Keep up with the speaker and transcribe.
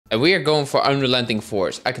And we are going for Unrelenting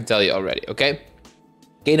Force. I can tell you already, okay?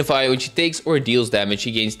 Gainify, when she takes or deals damage,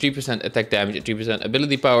 she gains 3% attack damage and 3%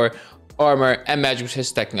 ability power, armor, and magic resist,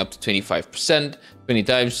 stacking up to 25%,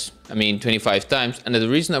 25 times. And the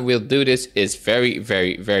reason that we'll do this is very,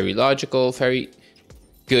 very, very logical, very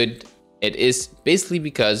good. It is basically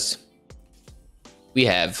because we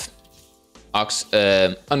have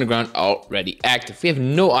Underground already active. We have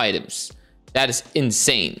no items. That is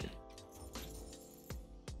insane.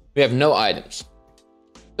 We have no items.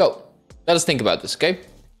 So let us think about this, okay?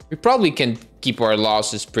 We probably can keep our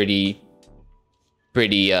losses pretty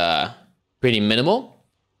minimal,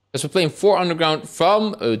 because we're playing 4 Underground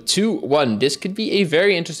from 2-1. This could be a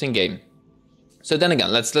very interesting game. So then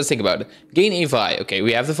again, let's think about it. Gain a Vi. Okay,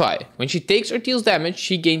 we have the Vi. When she takes or deals damage,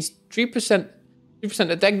 she gains 3%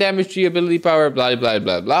 attack damage, 3 ability power, blah blah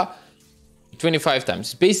blah blah. 25 times.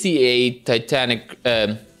 It's basically a Titan's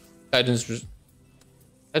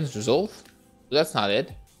Resolve. But that's not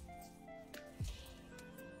it.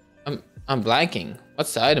 I'm blanking.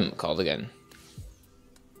 What's the item called again?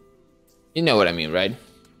 You know what I mean, right?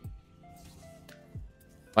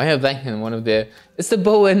 I have blanking on one of the. It's the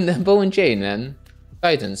bow and chain, man.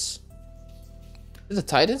 Titans. Is it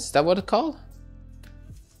Titans? Is that what it's called?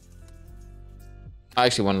 I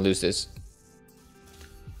actually want to lose this.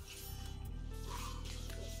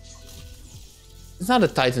 It's not a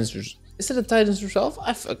Titans. Is it a Titans Resolve?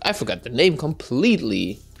 I forgot the name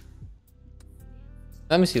completely.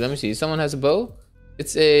 Let me see. Someone has a bow?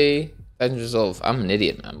 It's a Titans Resolve. I'm an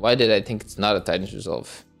idiot, man. Why did I think it's not a Titans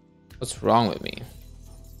Resolve? What's wrong with me?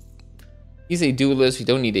 He's a duelist. We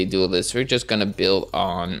don't need a duelist. We're just gonna build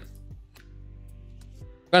on.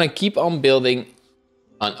 We're gonna keep on building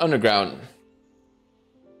on Underground.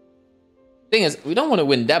 Thing is, we don't want to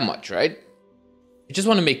win that much, right? We just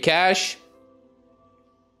want to make cash.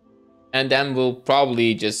 And then we'll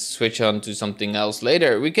probably just switch on to something else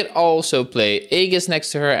later. We could also play Aegis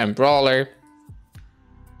next to her and Brawler.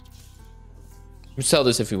 We'll sell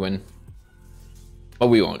this if we win. But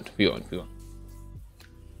we won't. We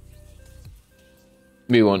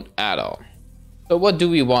won't at all. So what do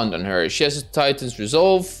we want on her? She has a Titan's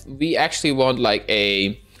Resolve. We actually want like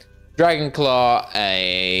a Dragon Claw,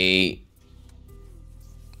 a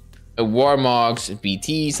Warmogs,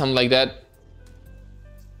 BT, something like that.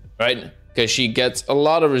 Right? Because she gets a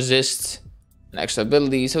lot of resist and extra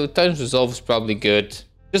ability. So Titan's Resolve is probably good.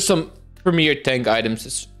 Just some premier tank items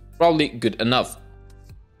is probably good enough.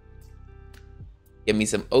 Give me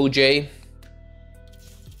some OJ.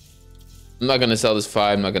 I'm not gonna sell this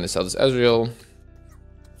 5. I'm not gonna sell this Ezreal.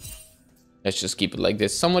 Let's just keep it like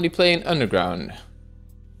this. Somebody playing Underground.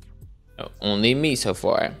 No, only me so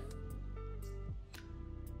far.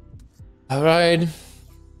 Alright.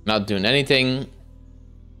 Not doing anything.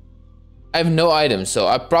 I have no items, so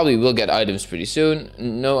I probably will get items pretty soon.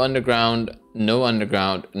 No Underground, no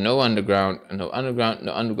Underground, no Underground, no Underground,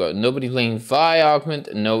 no Underground. Nobody playing Vi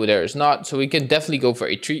augment. No, there is not. So we can definitely go for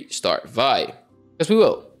a 3-star Vi. Because we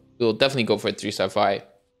will. We will definitely go for a 3-star Vi. I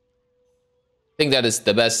think that is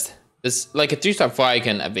the best. This, like a 3-star Vi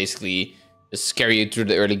can basically just scare you through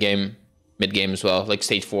the early game, mid game as well, like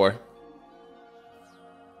stage 4.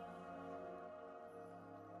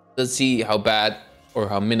 Let's see how bad or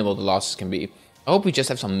how minimal the losses can be. I hope we just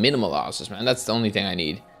have some minimal losses, man. That's the only thing I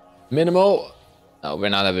need. Minimal? No, we're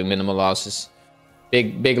not having minimal losses.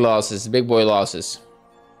 Big losses, big boy losses.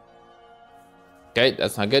 Okay,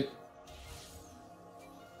 that's not good.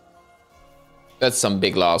 That's some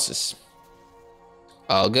big losses.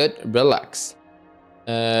 All good, relax.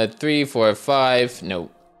 3, 4, 5. No,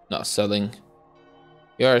 not selling.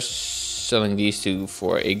 We are selling these two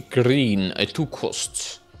for a green, a 2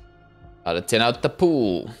 cost. Out of 10 out the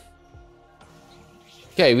pool.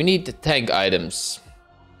 Okay, we need the tank items.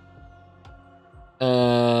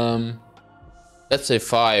 Let's say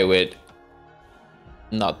fire with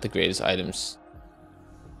not the greatest items.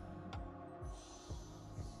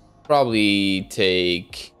 Probably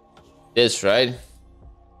take this, right?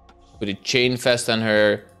 Put a chain fest on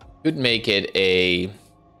her. Could make it a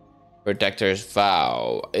protector's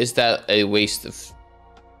vow. Is that a waste of?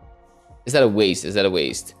 Is that a waste? Is that a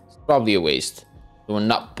waste? Probably a waste. So we're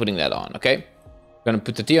not putting that on, okay? I'm gonna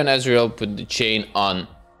put the T on Ezreal, put the chain on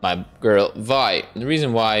my girl Vi. And the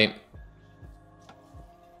reason why...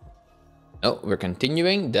 Oh, we're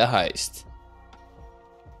continuing the heist.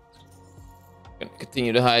 Gonna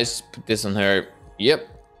continue the heist, put this on her. Yep.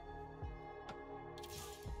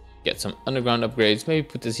 Get some Underground upgrades, maybe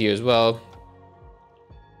put this here as well.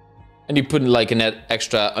 And you put like an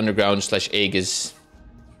extra Underground / Aegis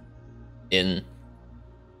in.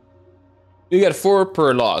 You get 4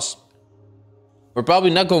 per loss. We're probably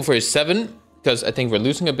not going for a 7 because I think we're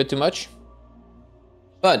losing a bit too much.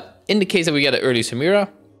 But in the case that we get an early Samira,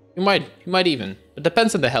 you might even. It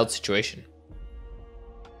depends on the health situation.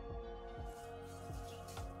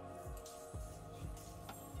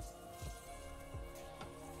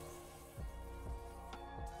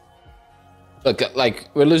 Look, like,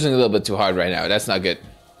 we're losing a little bit too hard right now. That's not good.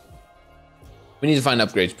 We need to find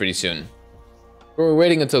upgrades pretty soon. We're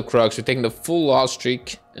waiting until Krugs. We're taking the full loss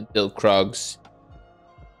streak until Krugs.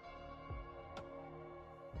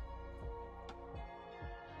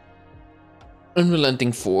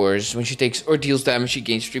 Unrelenting Force. When she takes or deals damage, she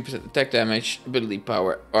gains 3% attack damage, ability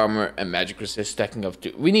power, armor, and magic resist, stacking up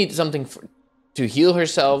to. We need something to heal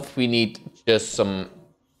herself. We need just some,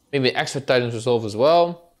 maybe extra Titan's Resolve as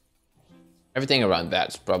well. Everything around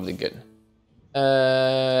that's probably good.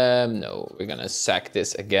 No, we're gonna sack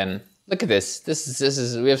this again. Look at this. This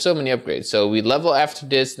is. We have so many upgrades. So we level after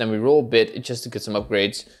this, then we roll a bit just to get some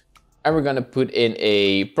upgrades, and we're gonna put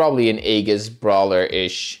in probably an Aegis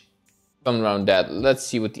brawler-ish, something around that. Let's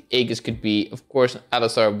see what the Aegis could be. Of course, an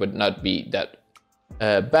Alistar would not be that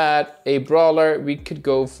bad. A brawler, we could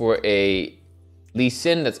go for a Lee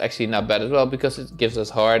Sin. That's actually not bad as well because it gives us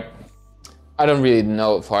hard. I don't really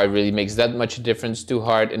know if hard really makes that much difference to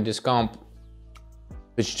hard in this comp.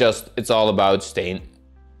 It's all about staying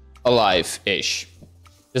alive-ish.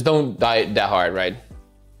 Just don't die that hard, right?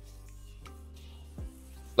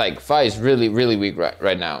 Like, Fi is really, really weak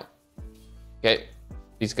right now. Okay,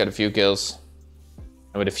 he's got a few kills.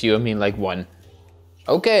 And with a few, I mean like 1.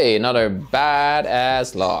 Okay, another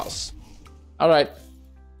badass loss. All right.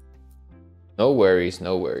 No worries,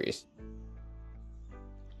 no worries.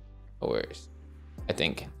 No worries. I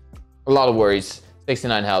think. A lot of worries.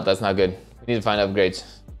 69 health, that's not good. We need to find upgrades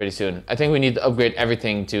pretty soon. I think we need to upgrade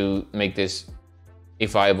everything to make this a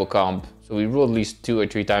viable comp. So we rule at least 2 or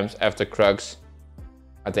 3 times after Krugs.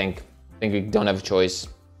 I think we don't have a choice.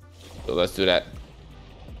 So let's do that.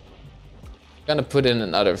 Gonna put in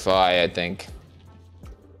another Vi, I think.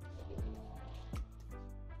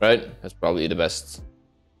 Right? That's probably the best.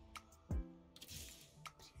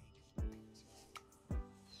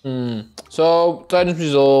 So Titan's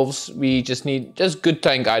Resolves, we just need good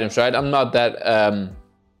tank items, right? I'm not that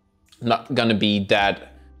not gonna be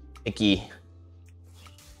that picky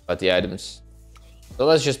about the items. So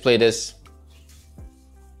let's just play this.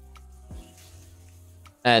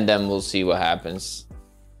 And then we'll see what happens.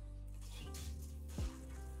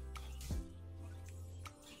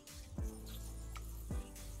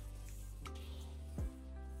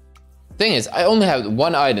 Thing is, I only have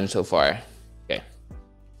 1 item so far. Okay.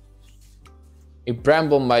 A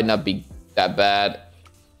Bramble might not be that bad.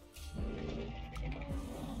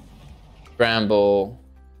 Bramble.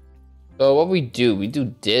 So what we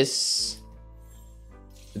do this.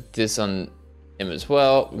 Put this on him as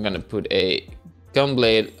well. We're gonna put a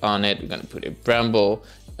Gunblade on it. We're gonna put a Bramble.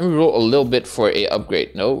 And we roll a little bit for a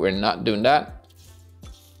upgrade. No, we're not doing that.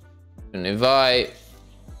 An Vi.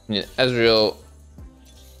 An Ezreal.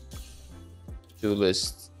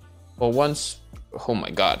 Duelist. Well, once. Oh my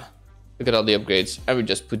god. Look at all the upgrades. I would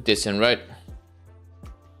just put this in, right?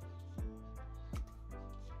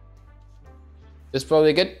 This is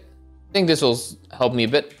probably good. I think this will help me a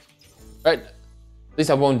bit. Right? At least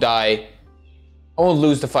I won't die. I won't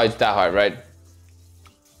lose the fights that hard, right?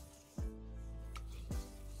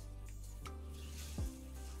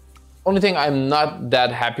 Only thing I'm not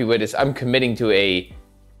that happy with is I'm committing to a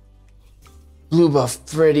blue buff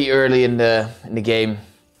pretty early in the game.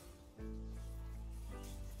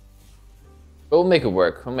 But we'll make it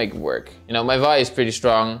work. We'll make it work. You know, my Vi is pretty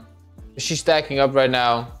strong. She's stacking up right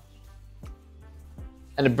now.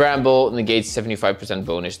 And the Bramble negates 75%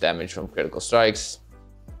 bonus damage from critical strikes.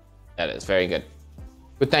 That is very good.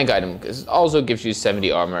 Good tank item, because it also gives you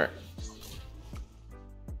 70 armor.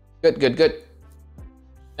 Good, good, good.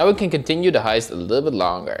 Now we can continue the heist a little bit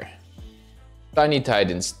longer. Tiny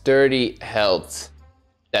Titans, 30 health.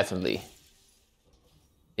 Definitely.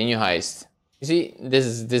 Continue heist. You see, this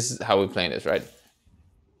is how we're playing this, right?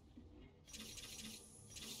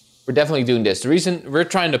 We're definitely doing this. The reason we're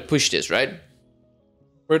trying to push this, right?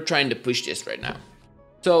 We're trying to push this right now.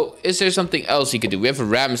 So, is there something else you could do? We have a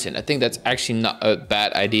Ramson. I think that's actually not a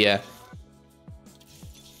bad idea.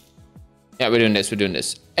 Yeah, we're doing this. We're doing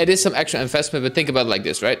this. It is some extra investment, but think about it like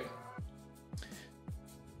this, right?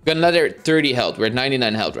 We got another 30 health. We're at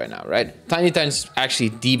 99 health right now, right? Tiny Titans actually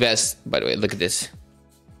the best. By the way, look at this.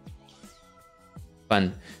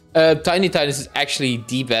 Fun. Tiny Titans is actually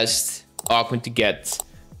the best augment to get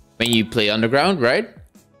when you play underground, right?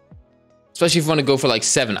 Especially if you want to go for like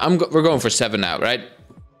 7. We're going for 7 now, right?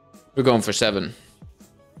 We're going for 7.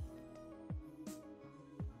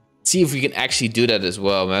 See if we can actually do that as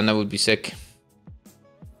well, man. That would be sick.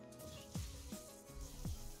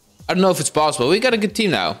 I don't know if it's possible. We got a good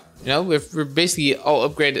team now. You know, we're basically all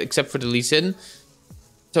upgraded except for the Lee Sin.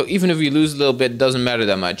 So even if we lose a little bit, it doesn't matter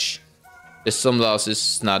that much. There's some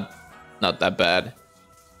losses, not that bad.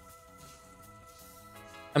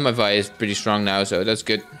 And my Vi is pretty strong now, so that's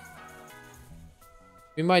good.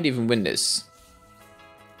 We might even win this.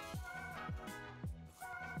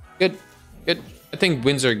 Good, good. I think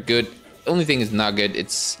wins are good. The only thing is not good,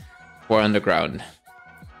 it's 4 underground.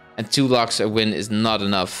 And 2 locks a win is not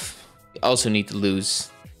enough. We also need to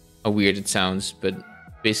lose. How weird it sounds, but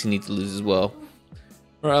basically need to lose as well.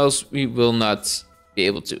 Or else we will not be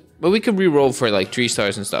able to. But we can re-roll for like 3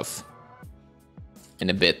 stars and stuff. In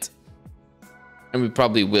a bit. And we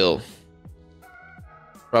probably will.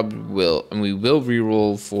 Probably will. And we will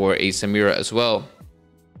re-roll for a Samira as well.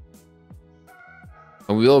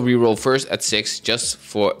 And we will re-roll first at 6 just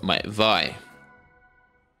for my Vi.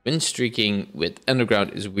 Win streaking with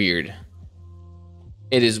underground is weird.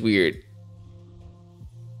 It is weird.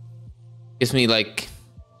 Gives me like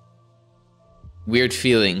weird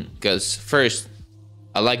feeling because first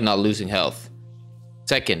I like not losing health.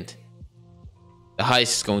 Second, the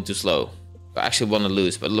heist is going too slow. I actually want to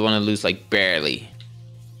lose, but I want to lose like barely.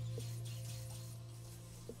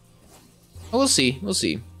 We'll see. We'll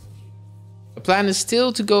see. The plan is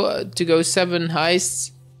still to go 7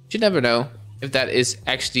 heists. You never know if that is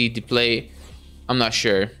actually the play. I'm not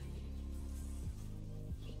sure.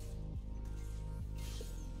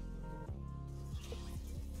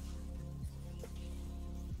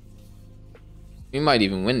 We might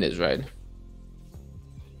even win this, right?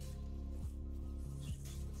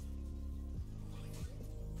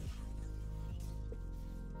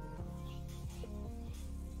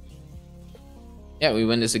 Yeah, we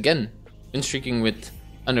win this again. Win streaking with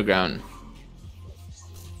underground.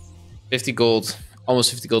 50 gold.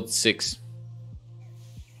 Almost 50 gold to 6.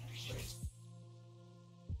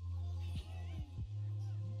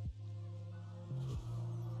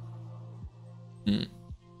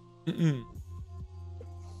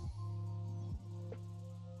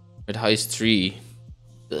 With heist 3.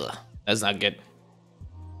 Ugh, that's not good.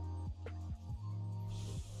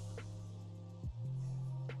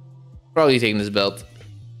 Probably taking this belt.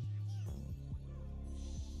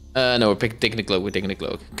 No, we're taking the cloak. We're taking the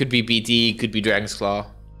cloak. Could be BT, could be Dragon's Claw.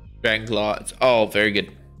 Dragon Claw. It's all very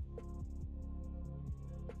good.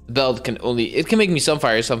 The belt can only... It can make me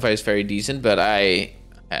Sunfire. Sunfire is very decent, but I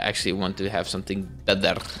actually want to have something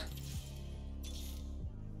better.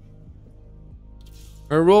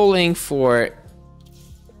 We're rolling for...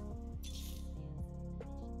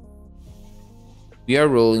 We are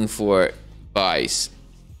rolling for buys.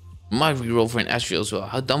 Might reroll for an Ezreal as well.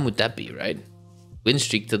 How dumb would that be, right? Win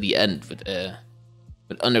streak till the end with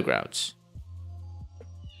undergrounds.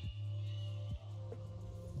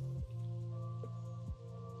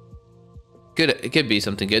 It could be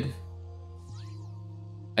something good.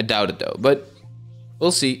 I doubt it though, but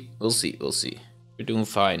we'll see. We'll see. We'll see. We're doing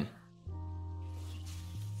fine.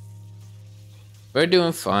 We're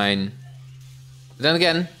doing fine. But then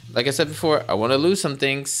again, like I said before, I want to lose some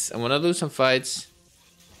things. I want to lose some fights.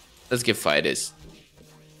 Let's give Fi this.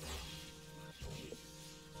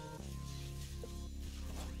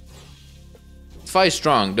 Fi is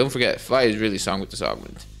strong. Don't forget, Fi is really strong with this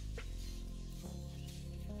augment.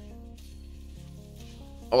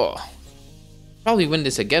 Oh. Probably win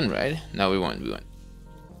this again, right? No, we won't. We won't.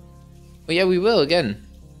 Oh yeah, we will again.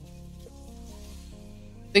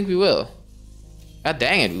 I think we will. God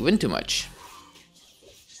dang it, we win too much.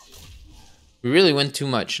 We really win too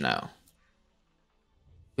much now.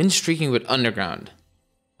 Win streaking with underground.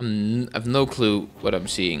 I have no clue what I'm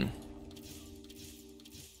seeing.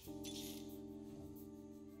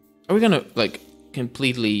 Are we gonna like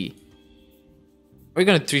completely... Are we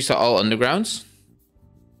gonna 3-star all undergrounds?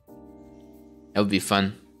 That would be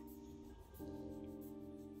fun.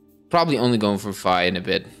 Probably only going for Fi in a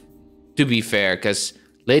bit. To be fair, because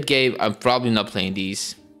late game I'm probably not playing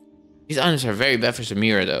these. These items are very bad for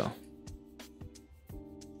Samira though.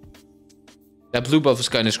 That blue buff is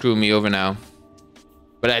kind of screwing me over now.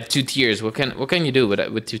 But I have 2 tiers. What can you do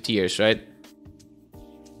with 2 tiers, right?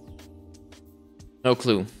 No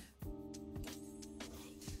clue.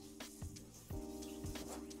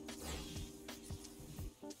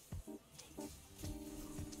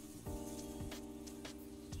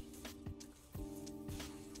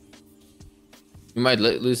 We might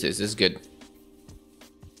lose this. This is good.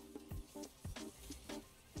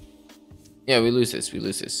 Yeah, we lose this. We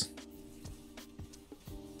lose this.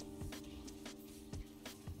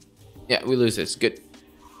 Yeah, we lose this. Good.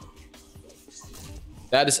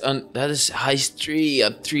 That is heist 3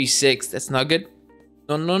 at 3-6. That's not good.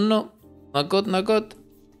 No, no, no. Not good, not good.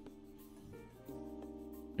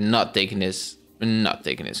 We're not taking this. We're not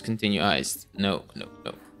taking this. Continue heist. No, no,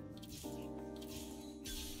 no.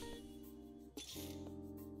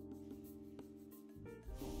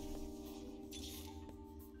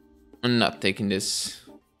 I'm not taking this.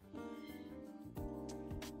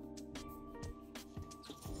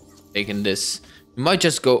 Taking this. We might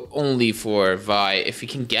just go only for Vi if we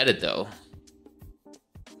can get it though.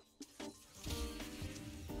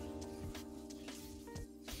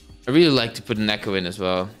 I really like to put an echo in as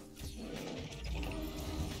well.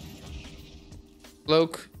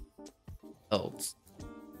 Cloak. Belt.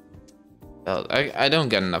 Belt. I don't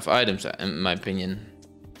get enough items in my opinion.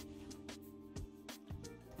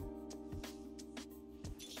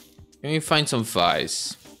 Can we find some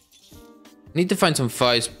Vi's? Need to find some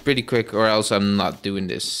Vi's pretty quick or else I'm not doing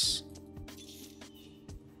this.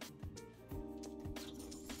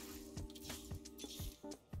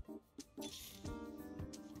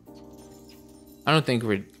 I don't think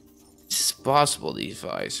it's possible these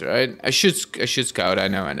Vi's, right? I should scout, I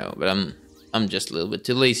know, but I'm just a little bit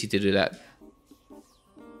too lazy to do that.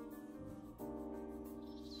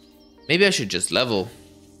 Maybe I should just level.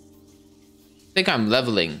 I think I'm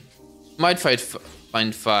leveling. Might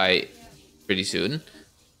find Fi pretty soon.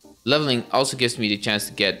 Leveling also gives me the chance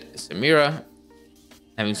to get Samira.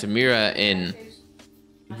 Having Samira in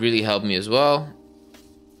would really help me as well.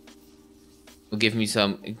 Will give me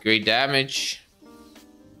some great damage.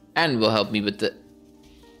 And will help me with the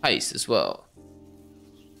heist as well.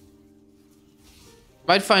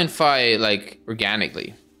 Might find Fi like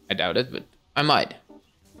organically. I doubt it, but I might.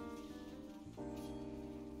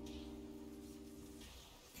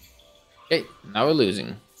 Okay, now we're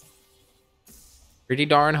losing. Pretty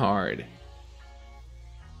darn hard.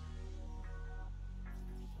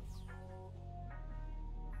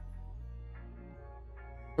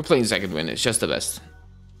 We're playing second win, it's just the best.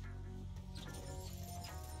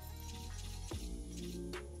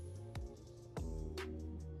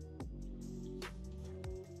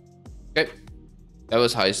 Okay, that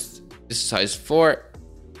was heist. This is heist 4.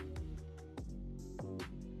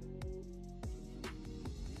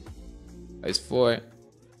 Heist 4.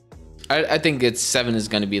 I think it's 7 is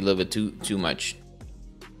gonna be a little bit too much.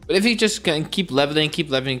 But if you just can keep leveling,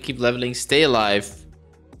 stay alive,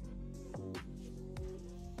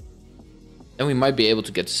 then we might be able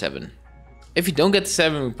to get to 7. If you don't get to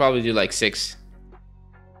 7, we probably do like 6.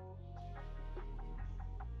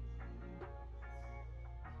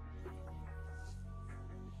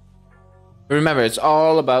 But remember, it's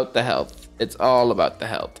all about the health. It's all about the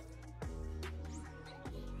health.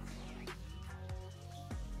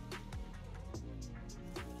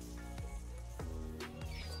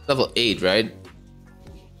 Level 8, right?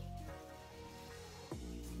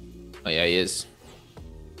 Oh yeah, he is.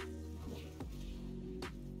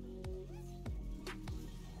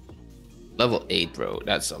 Level 8, bro.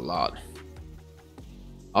 That's a lot.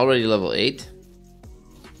 Already level 8.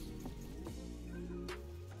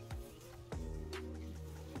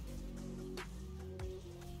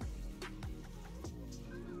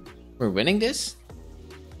 We're winning this?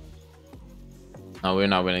 No, we're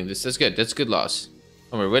not winning this. That's good. That's good loss.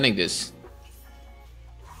 Oh, we're winning this.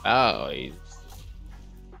 Oh,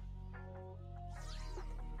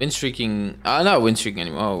 Winstreaking. Ah, not Winstreaking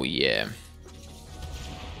anymore. Oh, yeah.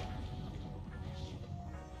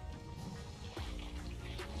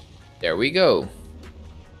 There we go.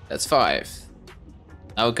 That's 5.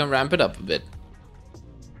 Now we can ramp it up a bit.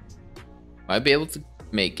 Might be able to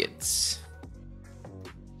make it.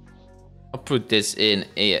 I'll put this in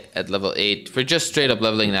at level 8. We're just straight up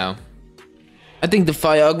leveling now. I think the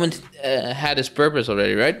fire augment had its purpose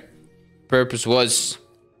already, right? Purpose was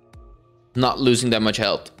not losing that much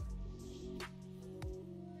health.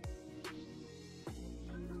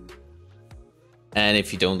 And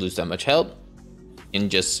if you don't lose that much health, you can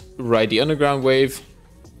just ride the underground wave.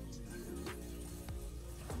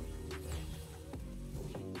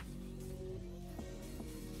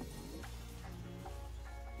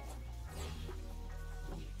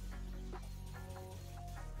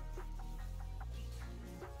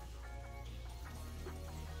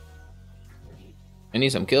 I need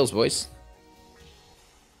some kills, boys.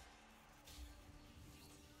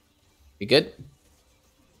 You good?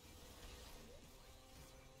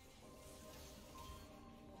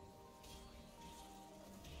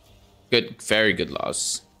 Good, very good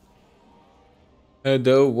loss.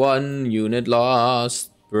 The 1 unit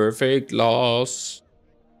lost. Perfect loss.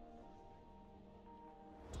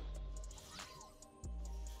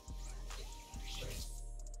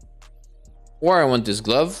 Or I want this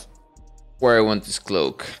glove, or I want this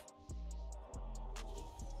cloak.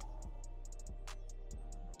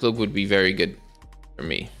 Cloak would be very good for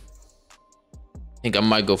me. I think I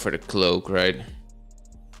might go for the cloak, right?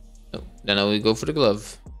 No, then I will go for the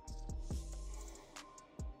glove.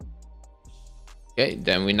 Okay,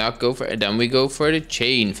 then we not go for it. Then we go for the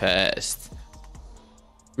chain fast.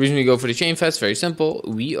 The reason we go for the chain fast, very simple.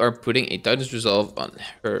 We are putting a Titan's Resolve on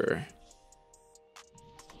her.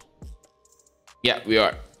 Yeah, we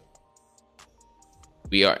are.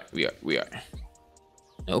 We are.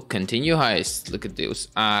 No, continue heist. Look at those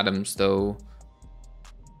items though.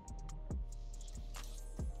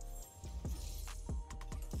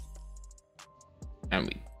 And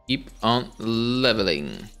we keep on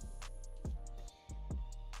leveling.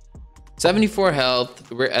 74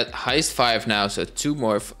 health. We're at heist 5 now, so 2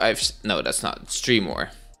 more. 5. No, that's not. It's 3 more.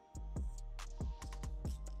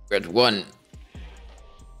 We're at 1.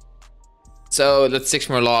 So that's 6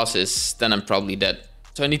 more losses. Then I'm probably dead.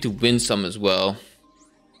 So I need to win some as well.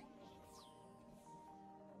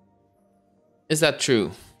 Is that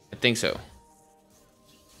true? I think so.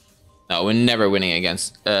 No, we're never winning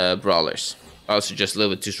against brawlers. Also, just a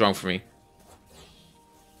little bit too strong for me.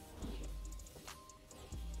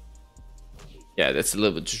 Yeah, that's a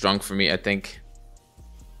little bit too strong for me, I think.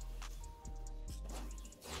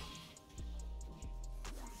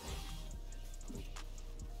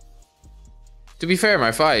 To be fair,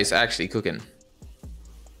 my Fi is actually cooking.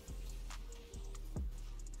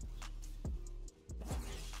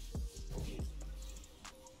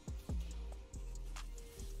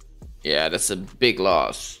 Yeah, that's a big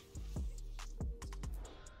loss.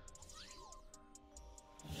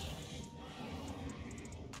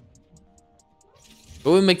 But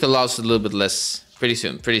we'll make the loss a little bit less pretty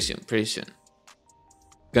soon.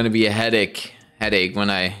 Gonna be a headache when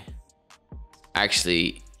I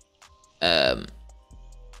actually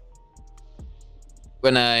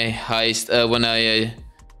when I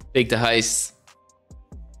take the heist.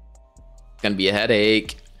 Gonna be a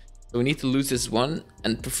headache. So we need to lose this one,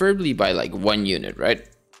 and preferably by like 1 unit, right?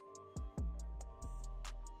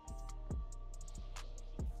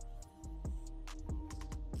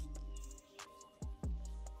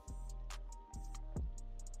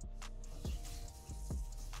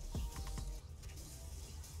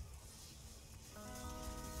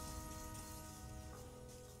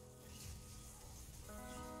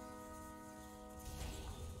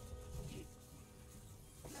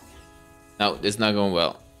 No, this is not going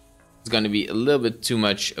well. It's going to be a little bit too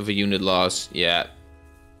much of a unit loss. Yeah,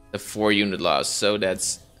 a 4 unit loss. So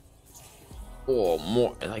that's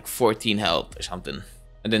more like 14 health or something.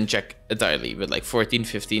 I didn't check entirely, but like 14,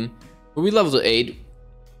 15. But we leveled to 8.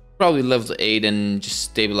 Probably level to 8 and just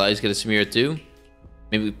stabilize, get a Samira too.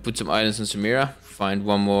 Maybe put some items on Samira. Find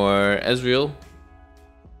one more Ezreal.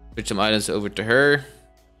 Put some items over to her.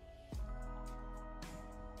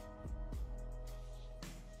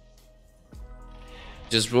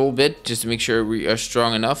 Just roll a bit, just to make sure we are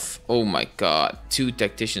strong enough. Oh my god, 2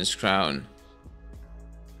 Tactician's Crown.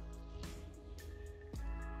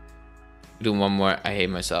 Do one more. I hate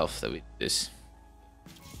myself that we did this.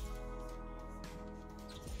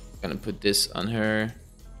 Gonna put this on her.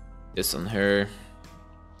 This on her.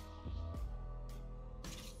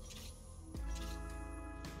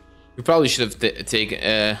 We probably should have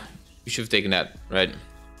taken. We should have taken that, right? To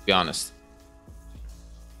be honest.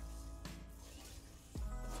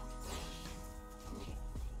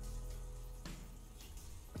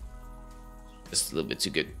 Just a little bit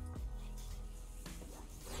too good.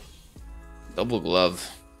 Double glove.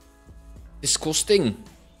 Disgusting.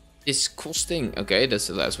 Disgusting. Okay, that's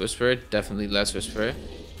the last whisper. Definitely last whisper.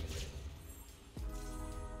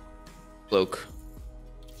 Cloak.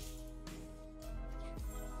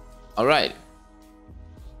 Alright.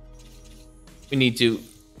 We need to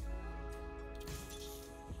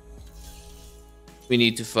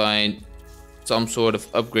find some sort of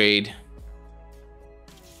upgrade.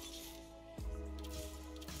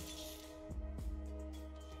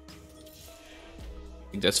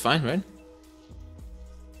 I think that's fine, right?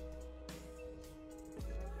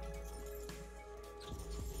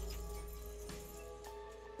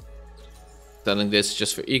 Selling this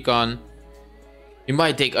just for econ. You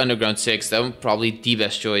might take underground 6. That would probably the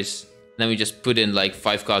best choice. Then we just put in like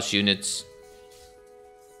 5 cost units.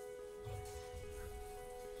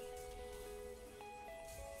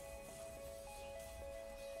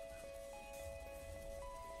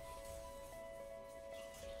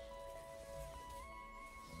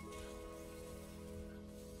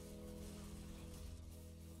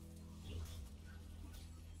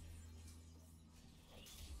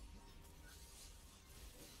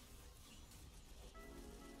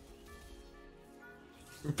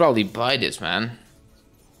 We'll probably buy this, man.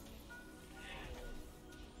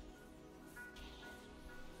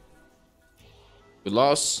 We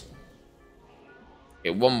lost.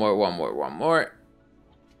 Okay, one more. One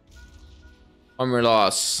more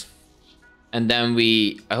loss. And then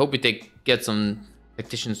I hope we get some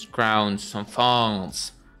Tactician's crowns, some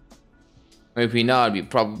thongs. Or if we not, we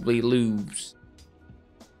probably lose.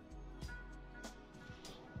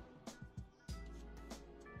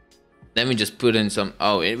 Then we just put in some...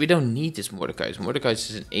 Oh, we don't need this Mordekaiser. Mordekaiser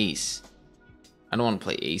is an ace. I don't want to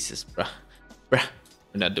play aces, bruh. Bruh.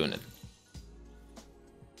 We're not doing it.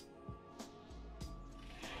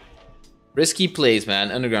 Risky plays,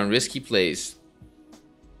 man. Underground, risky plays.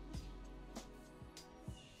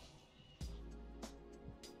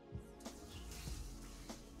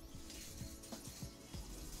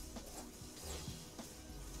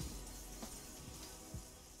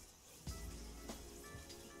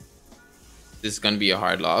 This is gonna be a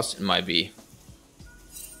hard loss. It might be.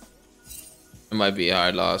 It might be a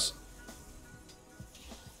hard loss.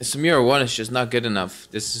 The Samira 1 is just not good enough.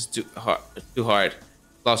 This is too hard.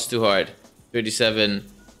 Lost too hard. 37,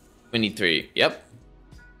 23. Yep.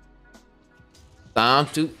 Time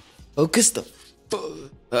to focus the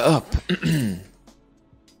fuck up.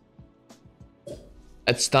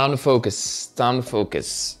 It's time to focus. Time to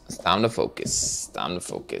focus. It's time to focus. Time to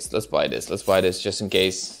focus. Let's buy this. Let's buy this just in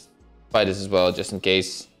case. Buy this as well, just in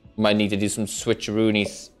case. We might need to do some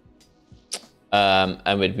switcheroonies.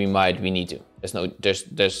 And we need to.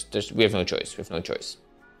 We have no choice. We have no choice.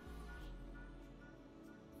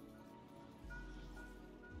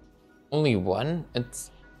 Only one?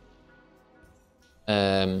 It's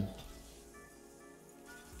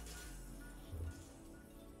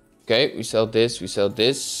okay, we sell this, we sell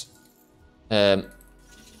this. We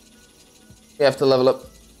have to level up.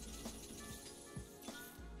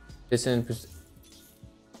 This in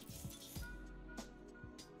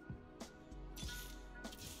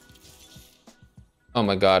oh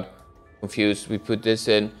my god, confused. We put this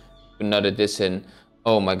in, put another this in.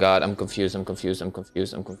 Oh my god, I'm confused. You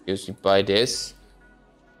buy this.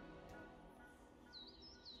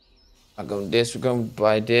 I'm going this. We're going to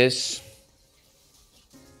buy this.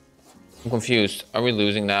 I'm confused. Are we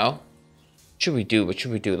losing now? What should we do? What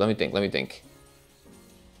should we do? Let me think.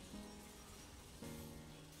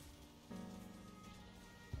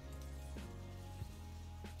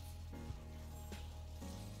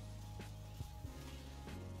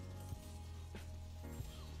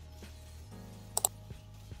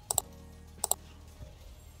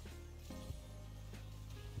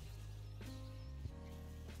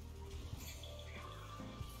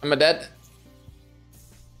 Am I dead?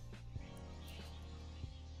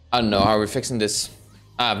 I don't know how we're fixing this.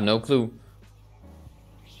 I have no clue.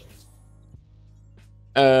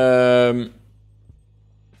 I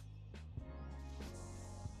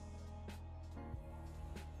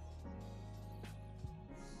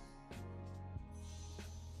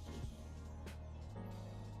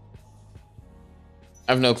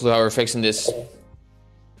have no clue how we're fixing this.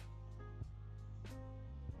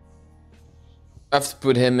 I have to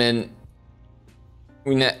put him in.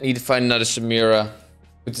 We need to find another Samira.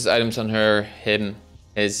 Put his items on her, him,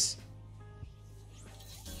 his.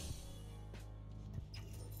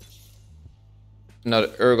 Another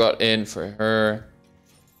Urgot in for her.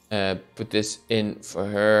 Put this in for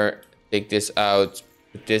her. Take this out.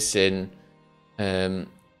 Put this in.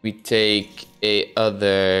 We take a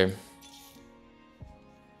other.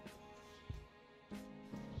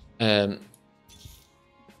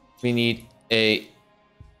 We need a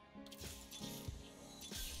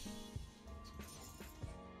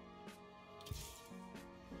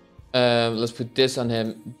let's put this on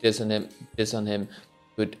him, this on him, this on him,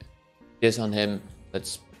 put this on him,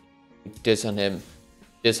 let's put this on him,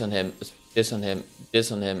 this on him, this on him,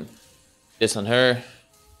 this on him, this on her.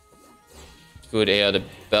 Let's put a other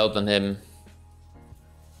belt on him.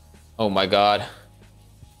 Oh my god.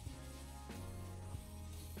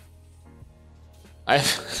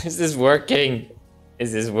 Is this working?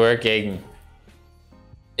 Is this working?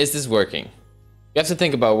 Is this working? You have to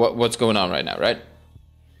think about what's going on right now, right?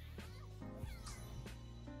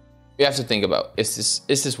 You have to think about, is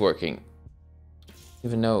this working?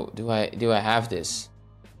 Even know, do I have this?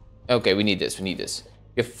 Okay, we need this. We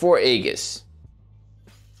have 4 Aegis.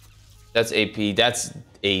 That's AP, that's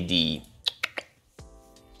AD.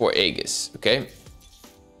 4 Aegis, okay?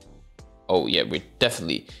 Oh yeah, we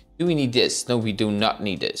definitely. Do we need this? No, we do not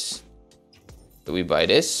need this. So we buy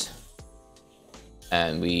this.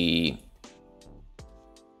 And we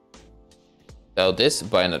sell this,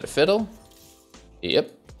 buy another fiddle.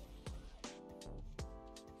 Yep.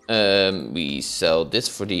 We sell this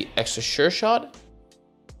for the extra Sureshot.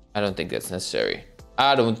 I don't think that's necessary.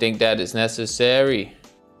 I don't think that is necessary.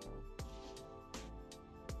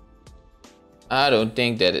 I don't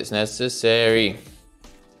think that is necessary.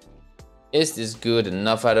 Is this good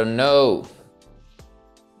enough? I don't know.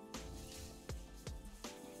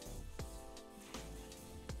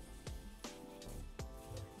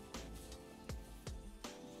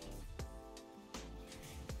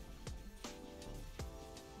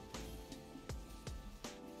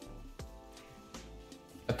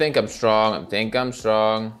 I think I'm strong. I think I'm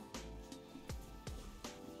strong.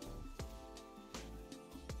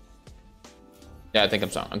 Yeah, I think I'm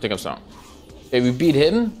strong. I think I'm strong. Okay, we beat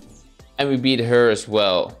him and we beat her as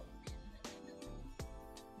well.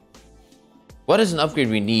 What is an upgrade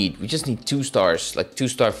we need? We just need 2 stars, like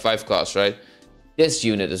 2-star 5 class, right? This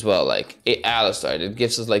unit as well, like Alistar, it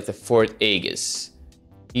gives us like the 4th Aegis.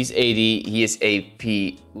 He's 80, he is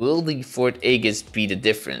AP. Will the 4th Aegis be the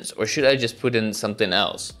difference? Or should I just put in something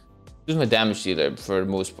else? Who's my damage dealer for the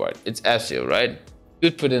most part? It's Ezreal, right?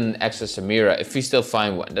 Could put in an extra Samira if we still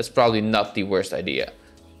find one. That's probably not the worst idea.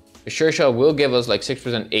 The Sureshot will give us like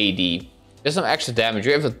 6% AD. There's some extra damage.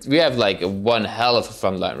 We have like one hell of a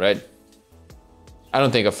front line, right? I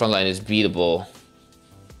don't think our front line is beatable.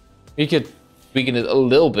 We could weaken it a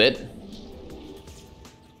little bit.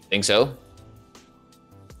 Think so.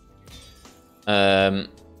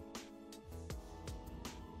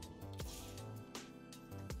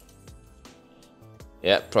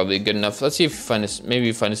 Yeah, probably good enough. Let's see if we find this. Maybe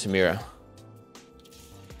we find a Samira.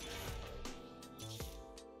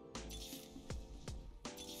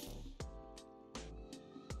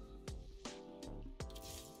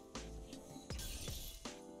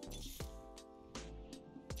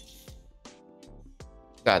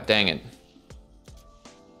 God dang it.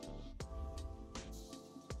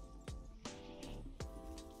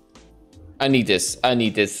 I need this. I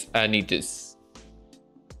need this. I need this.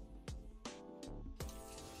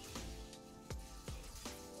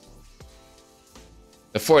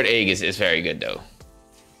 The 4th Aegis is very good though.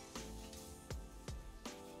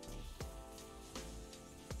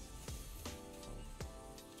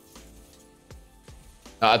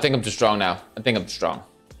 I think I'm too strong now. I think I'm too strong.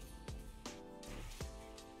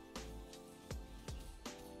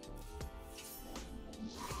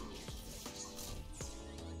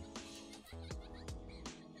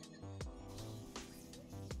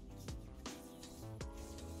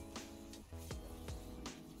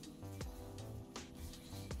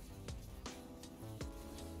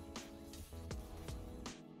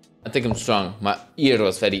 I think I'm strong. My ear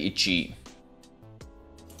was very itchy.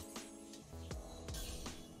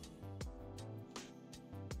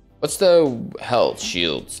 What's the health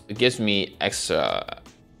shields? It gives me extra.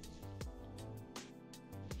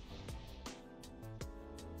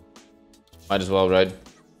 Might as well, right?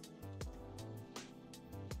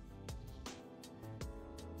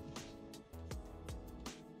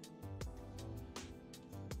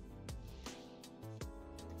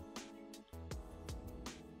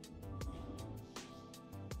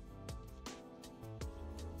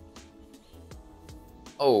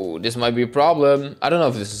 Oh, this might be a problem. I don't know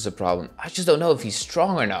if this is a problem. I just don't know if he's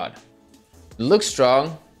strong or not. Looks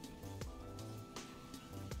strong.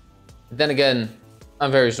 But then again,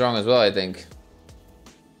 I'm very strong as well, I think.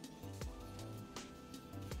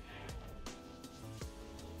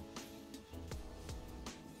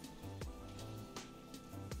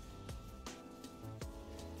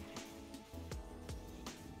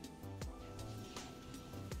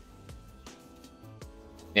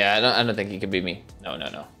 Yeah, I don't think he can beat me.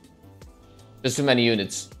 No. Just too many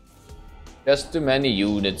units. Just too many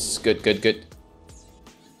units. Good.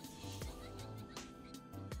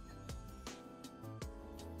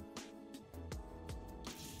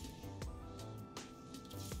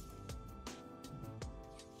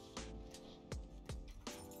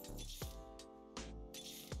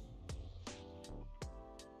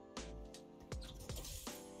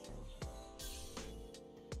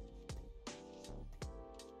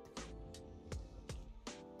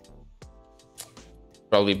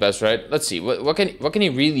 Probably best, right? Let's see. What can he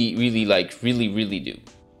really do?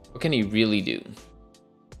 What can he really do?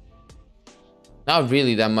 Not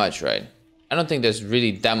really that much, right? I don't think there's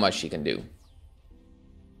really that much he can do.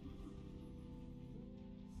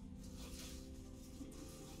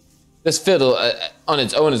 This fiddle on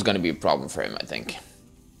its own is going to be a problem for him, I think.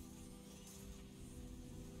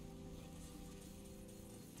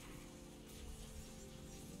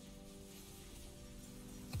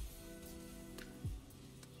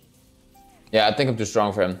 Yeah, I think I'm too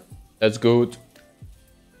strong for him. Let's go.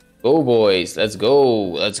 Go, boys. Let's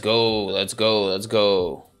go.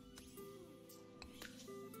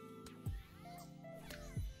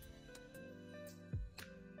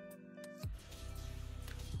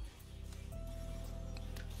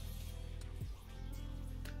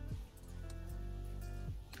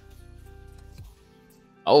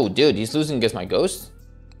 Oh, dude, he's losing against my ghost?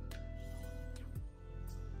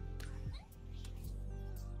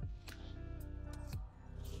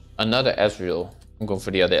 Another Ezreal. I'm going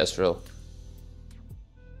for the other Ezreal.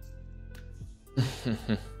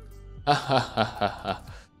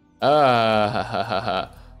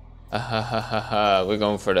 We're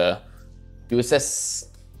going for the USS.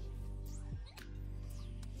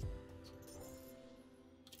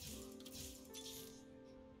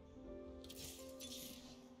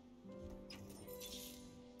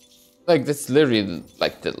 Like, that's literally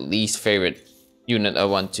like the least favorite unit I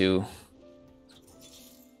want to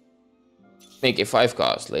make a 5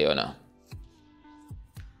 cost, Leona.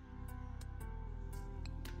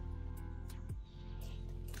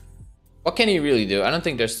 What can he really do? I don't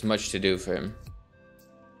think there's much to do for him.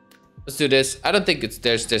 Let's do this. I don't think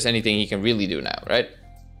there's anything he can really do now, right?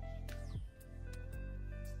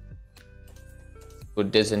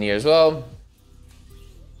 Put this in here as well.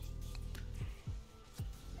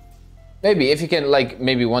 Maybe if you can, like,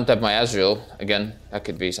 maybe one tap my Ezreal again, that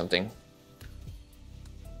could be something.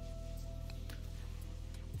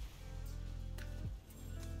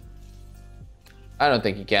 I don't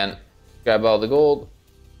think he can grab all the gold.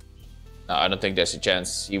 No, I don't think there's a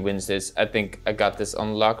chance he wins this. I think I got this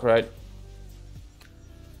on lock, right?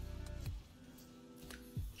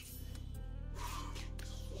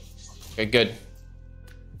 Okay, good.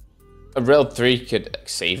 A Rel 3 could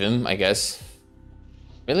save him, I guess.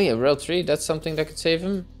 Really? A Rel 3? That's something that could save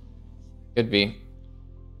him? Could be.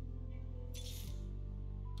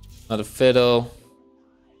 Not a fiddle.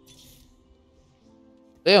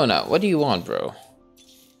 Leona, what do you want, bro?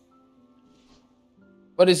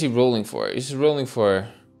 What is he rolling for? He's rolling for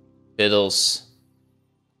fiddles.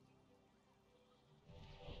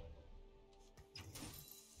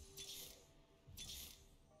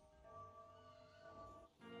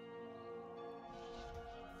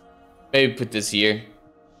 Maybe put this here.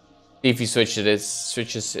 See if he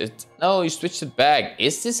switches it. No, he switched it back.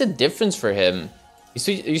 Is this a difference for him?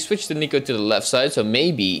 You switched the Nico to the left side, so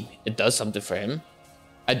maybe it does something for him.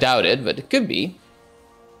 I doubt it, but it could be.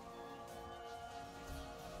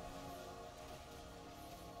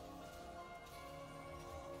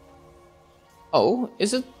 Oh,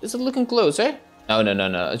 is it looking closer? No.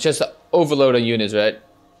 It's just an overload on units, right?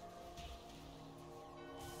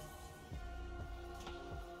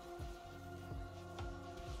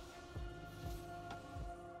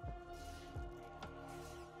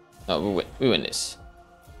 No, we win this.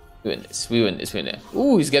 We win this.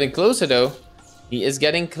 Ooh, he's getting closer though. He is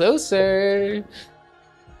getting closer.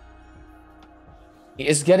 He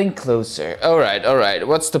is getting closer. Alright.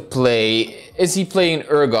 What's the play? Is he playing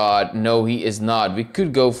Urgot? No, he is not. We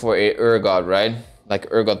could go for a Urgot, right? Like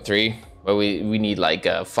Urgot 3. But we need like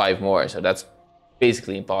 5 more, so that's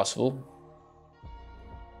basically impossible.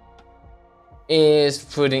 Is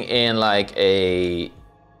putting in like a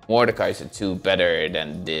Mordekaiser 2 better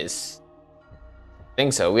than this? I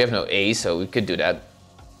think so. We have no A, so we could do that.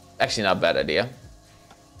 Actually, not a bad idea.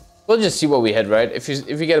 We'll just see what we hit, right? If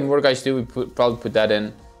we get a Mordekaiser 2, we probably put that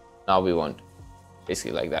in. No, we won't.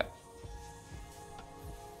 Basically like that.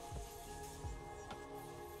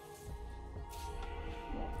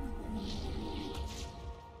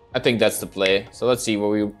 I think that's the play. So let's see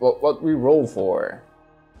what we roll for.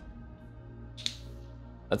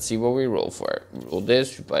 Let's see what we roll for. We roll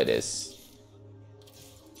this, we buy this.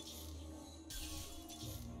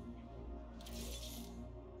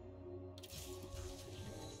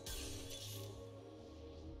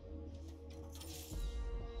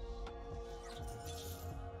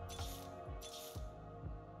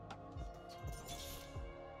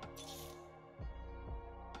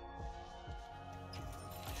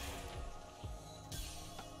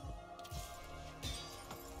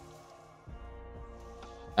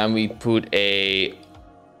 And we put a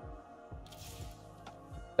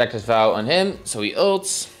Reckless Vow on him, so he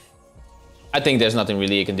ults. I think there's nothing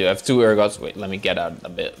really you can do. I have 2 Urgots. Wait, let me get out a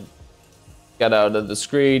bit. Get out of the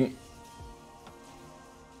screen.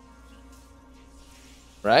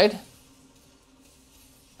 Right?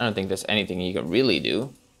 I don't think there's anything you can really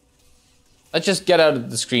do. Let's just get out of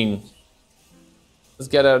the screen. Let's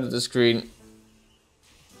get out of the screen.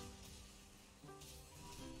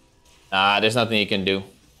 Nah, there's nothing you can do.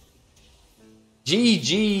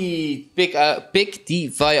 GG! Pick the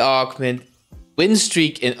Vi augment. Win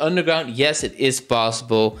streak in Underground. Yes, it is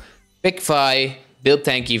possible. Pick Vi, build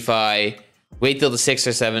tanky Vi, wait till the 6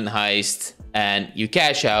 or 7 heist, and you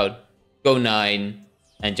cash out, go 9,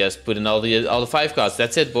 and just put in all the 5 cards.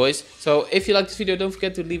 That's it, boys. So if you like this video, don't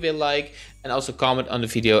forget to leave a like and also comment on the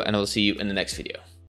video, and I'll see you in the next video.